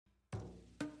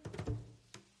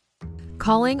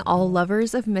Calling all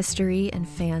lovers of mystery and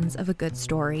fans of a good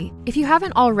story. If you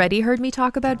haven't already heard me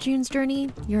talk about June's Journey,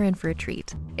 you're in for a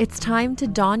treat. It's time to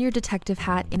don your detective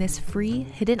hat in this free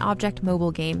hidden object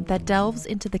mobile game that delves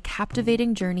into the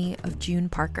captivating journey of June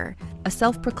Parker, a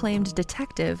self-proclaimed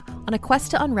detective on a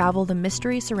quest to unravel the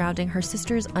mystery surrounding her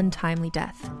sister's untimely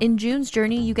death. In June's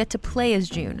Journey, you get to play as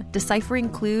June, deciphering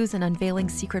clues and unveiling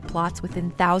secret plots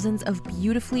within thousands of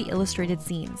beautifully illustrated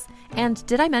scenes. And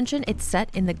did I mention it's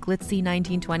set in the glitzy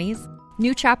 1920s?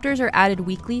 New chapters are added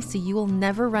weekly, so you will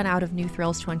never run out of new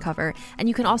thrills to uncover, and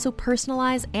you can also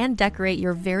personalize and decorate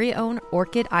your very own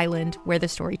Orchid Island where the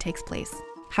story takes place.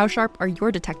 How sharp are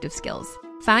your detective skills?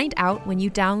 Find out when you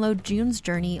download June's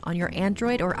Journey on your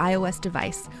Android or iOS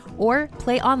device, or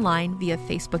play online via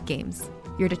Facebook Games.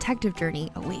 Your detective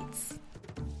journey awaits.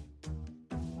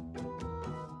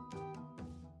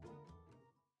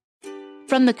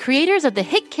 From the creators of the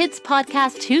hit kids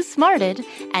podcast Too Smarted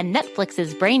and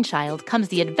Netflix's Brainchild comes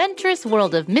the adventurous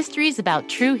world of mysteries about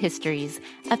true histories,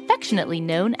 affectionately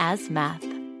known as math.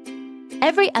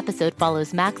 Every episode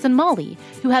follows Max and Molly,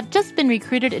 who have just been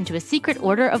recruited into a secret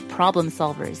order of problem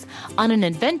solvers, on an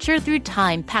adventure through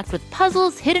time packed with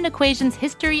puzzles, hidden equations,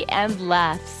 history, and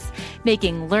laughs,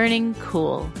 making learning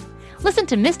cool. Listen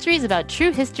to Mysteries About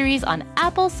True Histories on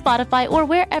Apple, Spotify, or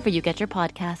wherever you get your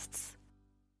podcasts.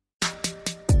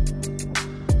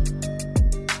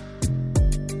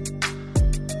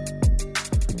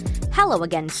 Hello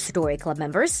again, Story Club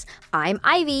members. I'm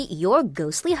Ivy, your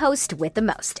ghostly host with the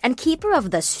most, and keeper of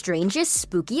the strangest,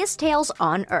 spookiest tales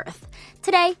on Earth.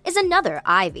 Today is another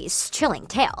Ivy's chilling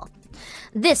tale.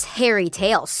 This hairy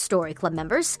tale, Story Club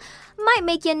members, might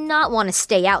make you not want to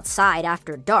stay outside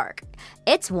after dark.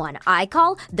 It's one I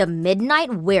call the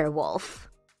Midnight Werewolf.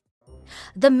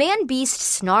 The man-beast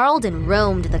snarled and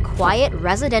roamed the quiet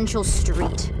residential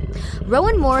street.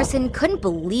 Rowan Morrison couldn't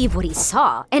believe what he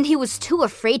saw, and he was too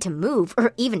afraid to move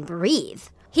or even breathe.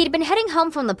 He'd been heading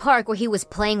home from the park where he was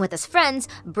playing with his friends,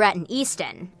 Brett and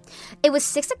Easton. It was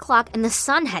 6 o'clock and the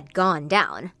sun had gone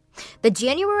down. The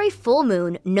January full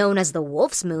moon, known as the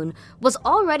Wolf's Moon, was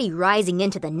already rising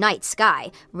into the night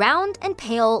sky, round and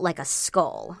pale like a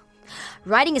skull.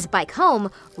 Riding his bike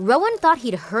home, Rowan thought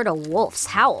he'd heard a wolf's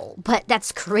howl, but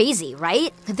that's crazy,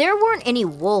 right? There weren't any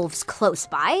wolves close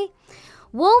by.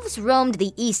 Wolves roamed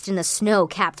the east in the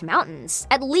snow-capped mountains,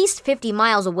 at least 50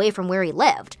 miles away from where he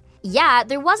lived. Yeah,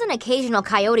 there was an occasional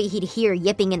coyote he'd hear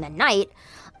yipping in the night,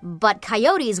 but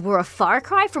coyotes were a far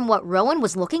cry from what Rowan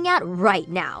was looking at right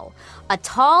now. A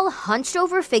tall,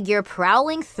 hunched-over figure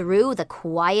prowling through the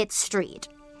quiet street.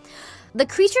 The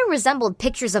creature resembled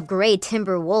pictures of gray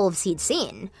timber wolves he'd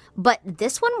seen, but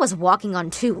this one was walking on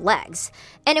 2 legs,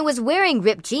 and it was wearing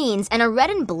ripped jeans and a red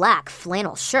and black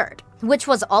flannel shirt, which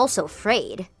was also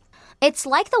frayed. It's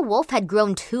like the wolf had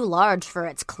grown too large for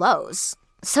its clothes.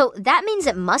 So that means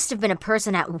it must have been a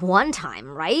person at one time,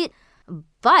 right?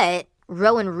 But,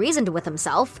 Rowan reasoned with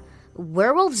himself,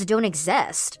 werewolves don't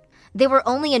exist. They were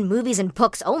only in movies and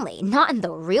books only, not in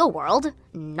the real world.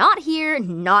 Not here,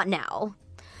 not now.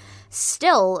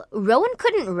 Still, Rowan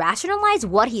couldn't rationalize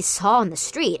what he saw on the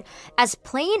street, as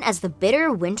plain as the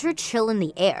bitter winter chill in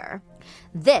the air.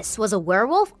 This was a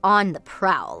werewolf on the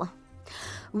prowl.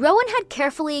 Rowan had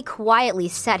carefully, quietly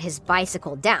set his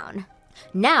bicycle down.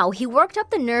 Now he worked up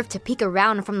the nerve to peek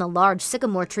around from the large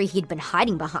sycamore tree he'd been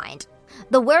hiding behind.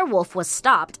 The werewolf was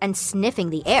stopped and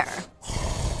sniffing the air.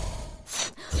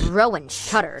 Rowan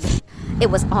shuddered. It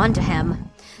was onto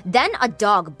him. Then a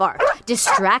dog barked,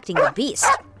 distracting the beast.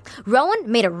 Rowan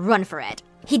made a run for it.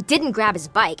 He didn't grab his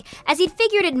bike, as he'd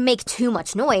figured it'd make too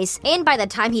much noise, and by the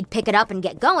time he'd pick it up and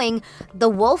get going, the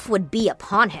wolf would be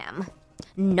upon him.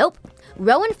 Nope.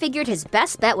 Rowan figured his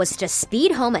best bet was to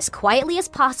speed home as quietly as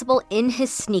possible in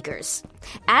his sneakers.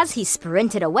 As he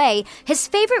sprinted away, his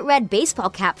favorite red baseball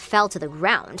cap fell to the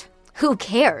ground. Who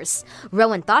cares?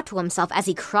 Rowan thought to himself as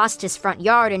he crossed his front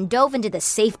yard and dove into the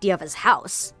safety of his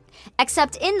house.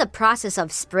 Except in the process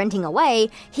of sprinting away,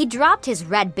 he dropped his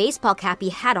red baseball cap he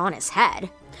had on his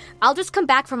head. I'll just come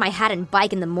back for my hat and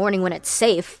bike in the morning when it's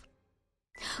safe.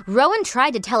 Rowan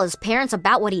tried to tell his parents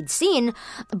about what he'd seen,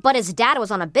 but his dad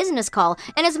was on a business call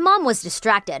and his mom was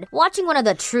distracted, watching one of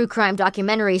the true crime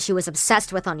documentaries she was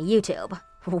obsessed with on YouTube.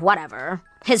 Whatever.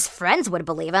 His friends would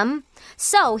believe him.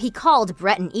 So he called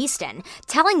Brett and Easton,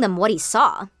 telling them what he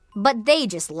saw, but they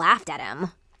just laughed at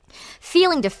him.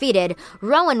 Feeling defeated,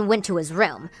 Rowan went to his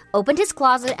room, opened his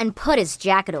closet, and put his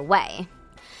jacket away.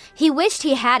 He wished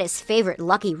he had his favorite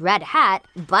lucky red hat,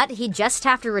 but he'd just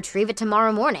have to retrieve it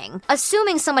tomorrow morning,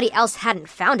 assuming somebody else hadn't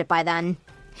found it by then.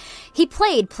 He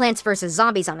played Plants vs.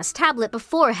 Zombies on his tablet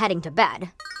before heading to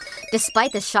bed.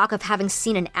 Despite the shock of having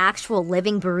seen an actual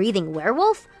living, breathing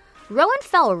werewolf, Rowan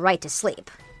fell right to sleep.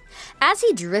 As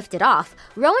he drifted off,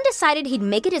 Rowan decided he'd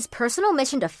make it his personal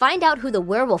mission to find out who the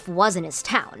werewolf was in his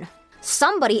town.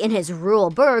 Somebody in his rural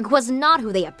burg was not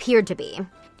who they appeared to be.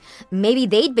 Maybe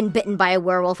they'd been bitten by a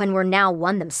werewolf and were now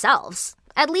one themselves.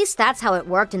 At least that's how it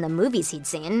worked in the movies he'd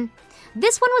seen.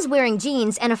 This one was wearing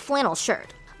jeans and a flannel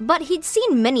shirt, but he'd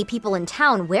seen many people in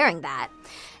town wearing that.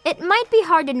 It might be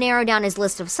hard to narrow down his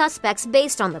list of suspects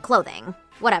based on the clothing.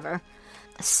 Whatever.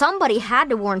 Somebody had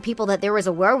to warn people that there was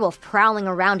a werewolf prowling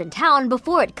around in town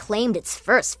before it claimed its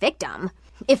first victim.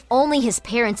 If only his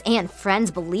parents and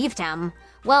friends believed him.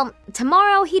 Well,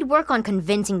 tomorrow he'd work on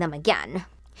convincing them again.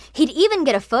 He'd even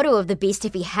get a photo of the beast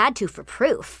if he had to for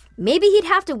proof. Maybe he'd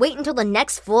have to wait until the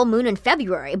next full moon in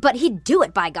February, but he'd do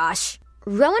it, by gosh.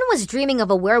 Rowan was dreaming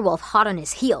of a werewolf hot on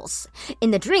his heels.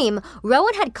 In the dream,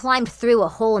 Rowan had climbed through a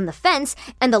hole in the fence,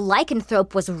 and the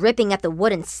lycanthrope was ripping at the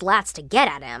wooden slats to get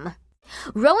at him.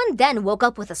 Rowan then woke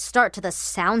up with a start to the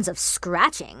sounds of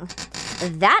scratching.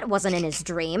 That wasn't in his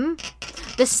dream.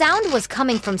 The sound was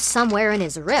coming from somewhere in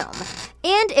his room,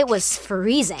 and it was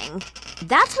freezing.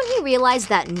 That's when he realized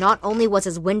that not only was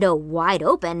his window wide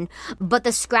open, but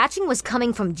the scratching was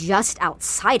coming from just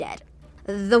outside it.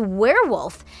 The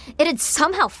werewolf! It had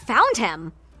somehow found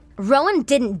him! Rowan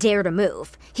didn't dare to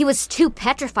move. He was too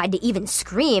petrified to even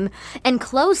scream, and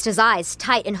closed his eyes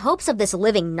tight in hopes of this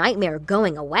living nightmare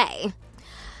going away.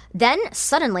 Then,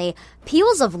 suddenly,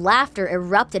 peals of laughter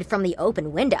erupted from the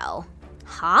open window.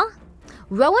 Huh?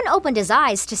 Rowan opened his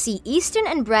eyes to see Easton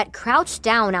and Brett crouched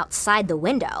down outside the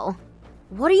window.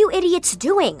 "What are you idiots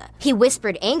doing?" he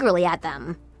whispered angrily at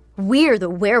them. "We're the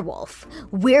werewolf.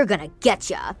 We're gonna get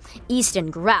ya,"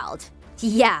 Easton growled.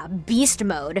 "Yeah, beast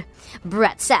mode,"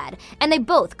 Brett said, and they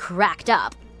both cracked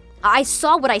up. "I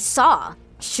saw what I saw."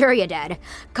 "Sure you did.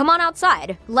 Come on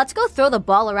outside. Let's go throw the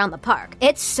ball around the park.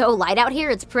 It's so light out here,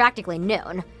 it's practically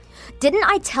noon." "Didn't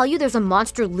I tell you there's a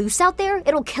monster loose out there?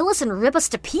 It'll kill us and rip us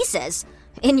to pieces."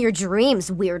 "In your dreams,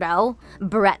 weirdo,"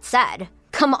 Brett said.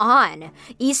 "Come on,"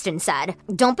 Easton said.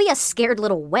 "Don't be a scared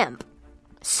little wimp."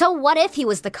 So what if he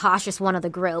was the cautious one of the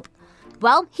group?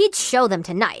 Well, he'd show them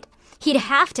tonight. He'd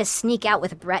have to sneak out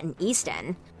with Brett and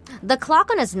Easton. The clock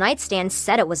on his nightstand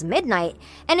said it was midnight,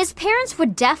 and his parents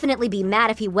would definitely be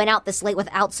mad if he went out this late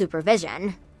without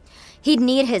supervision. He'd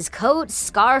need his coat,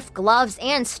 scarf, gloves,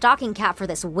 and stocking cap for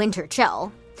this winter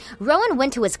chill. Rowan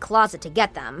went to his closet to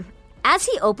get them. As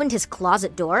he opened his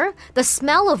closet door, the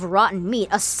smell of rotten meat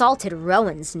assaulted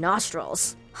Rowan's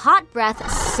nostrils. Hot breath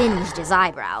singed his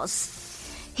eyebrows.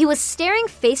 He was staring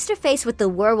face to face with the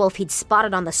werewolf he'd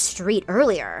spotted on the street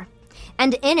earlier.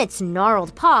 And in its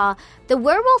gnarled paw, the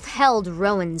werewolf held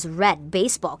Rowan's red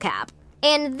baseball cap.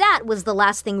 And that was the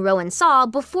last thing Rowan saw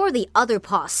before the other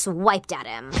paw swiped at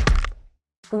him.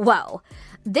 Whoa.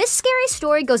 This scary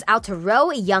story goes out to Ro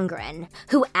Youngren,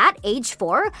 who at age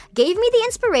 4 gave me the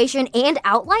inspiration and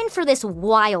outline for this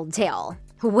wild tale.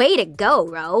 Way to go,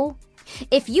 Ro.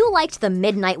 If you liked The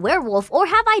Midnight Werewolf or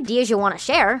have ideas you want to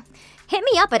share, hit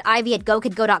me up at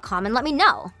ivy@gokidgo.com and let me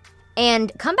know.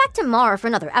 And come back tomorrow for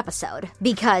another episode,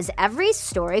 because every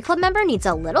Story Club member needs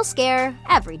a little scare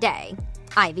every day.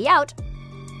 Ivy out.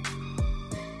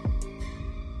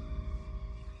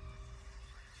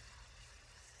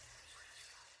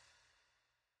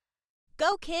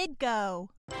 Go, kid, go.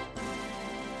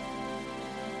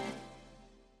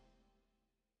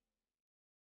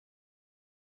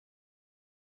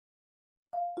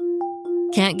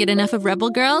 Can't get enough of Rebel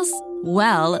Girls?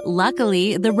 Well,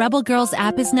 luckily, the Rebel Girls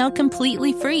app is now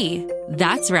completely free.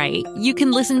 That's right. You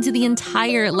can listen to the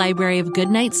entire library of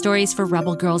goodnight stories for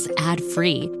Rebel Girls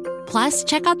ad-free. Plus,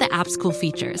 check out the app's cool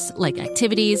features like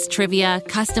activities, trivia,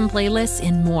 custom playlists,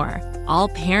 and more. All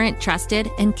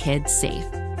parent-trusted and kids-safe.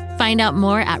 Find out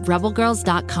more at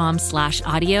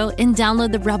rebelgirls.com/audio and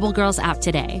download the Rebel Girls app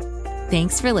today.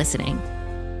 Thanks for listening.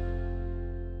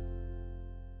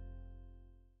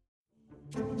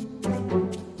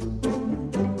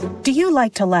 Do you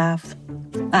like to laugh?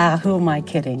 Who am I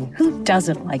kidding? Who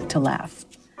doesn't like to laugh?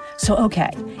 So,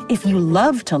 okay, if you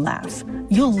love to laugh,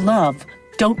 you'll love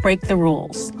Don't Break the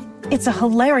Rules. It's a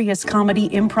hilarious comedy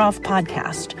improv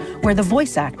podcast where the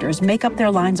voice actors make up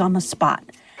their lines on the spot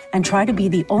and try to be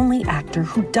the only actor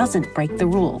who doesn't break the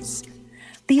rules.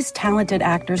 These talented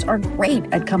actors are great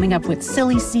at coming up with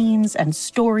silly scenes and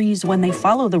stories when they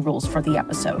follow the rules for the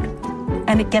episode.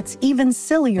 And it gets even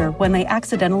sillier when they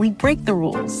accidentally break the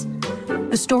rules.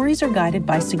 The stories are guided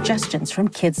by suggestions from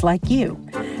kids like you,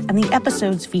 and the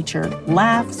episodes feature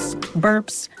laughs,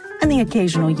 burps, and the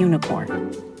occasional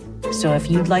unicorn. So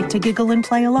if you'd like to giggle and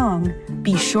play along,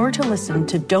 be sure to listen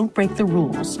to Don't Break the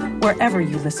Rules wherever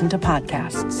you listen to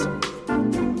podcasts.